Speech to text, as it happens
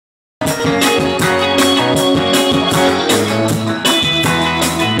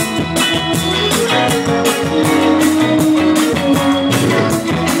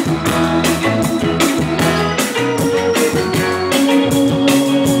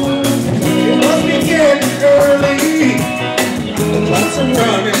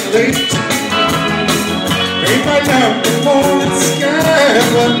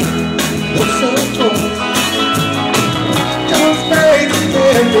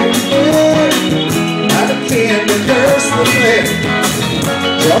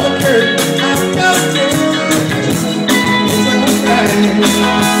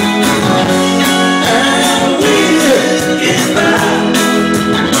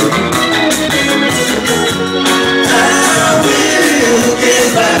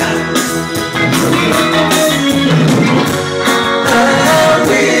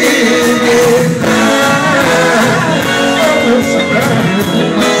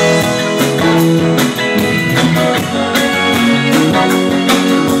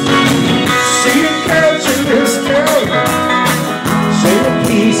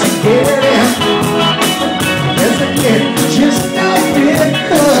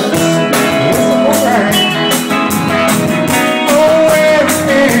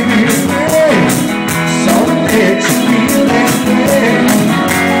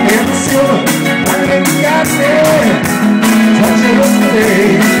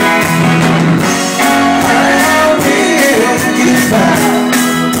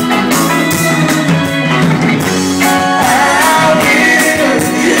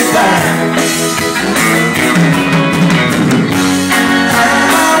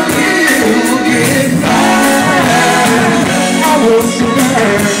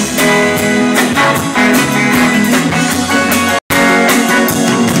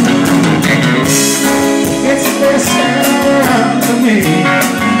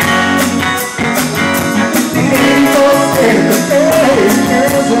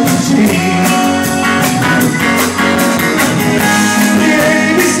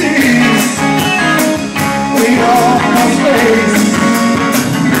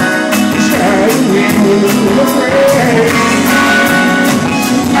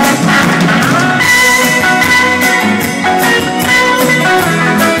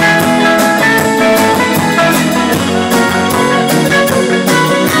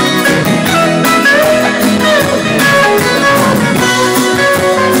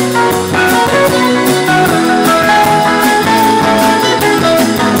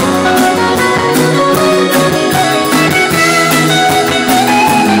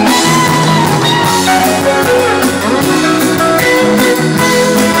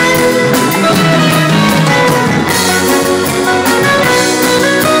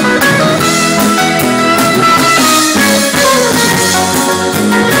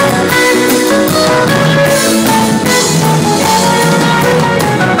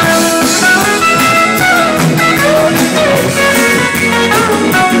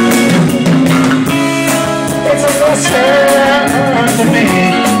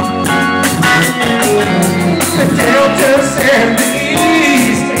west and the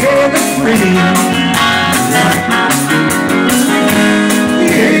east and the free. The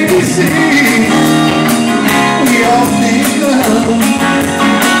ABC, we all need love.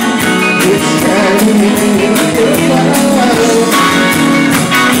 It's trying to get by.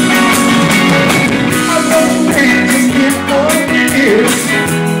 I'm gonna wait just get 1 year.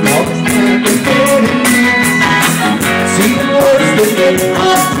 All the time to get it here. See the words that get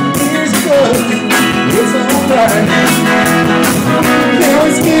up is good. It's alright. Now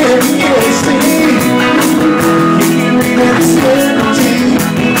it's getting easy. You need that certainty.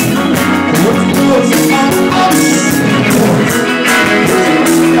 What's close on us? What's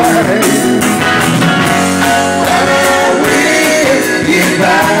right? I will get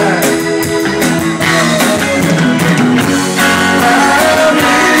by. I will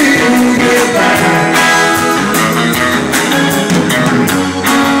get by.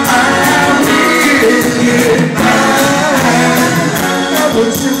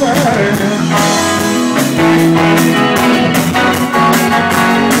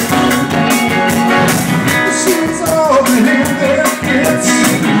 She's all the hair that fits,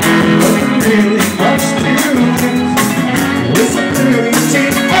 nothing really much to it. With some pretty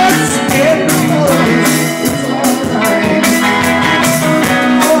teeth and the voice, it's alright.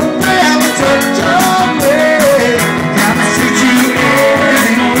 Oh, man, it's a job, gotta suit you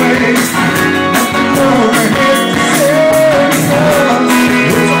anyway. Nothing more ahead to say, it's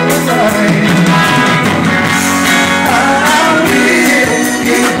alright.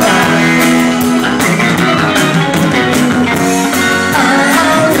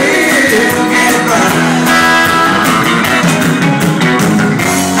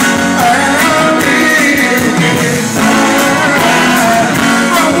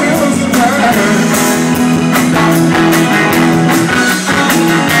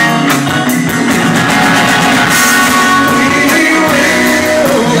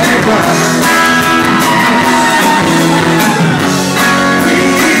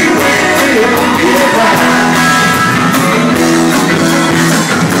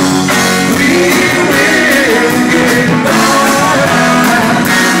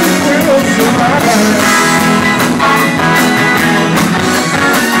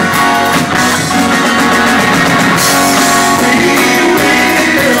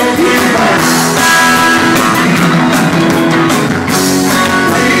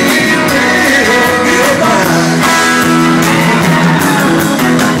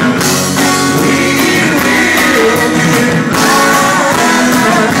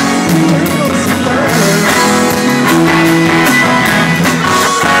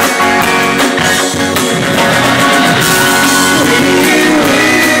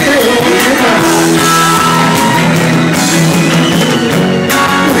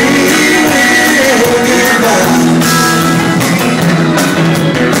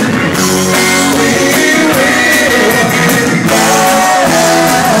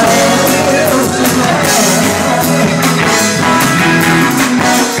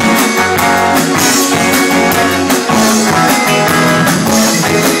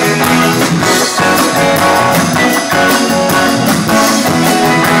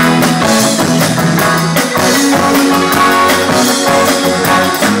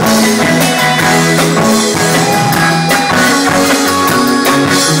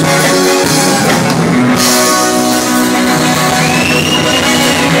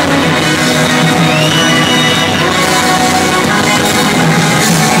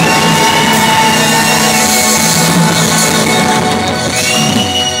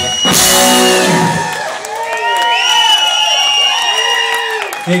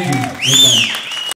 Thank you. Good night.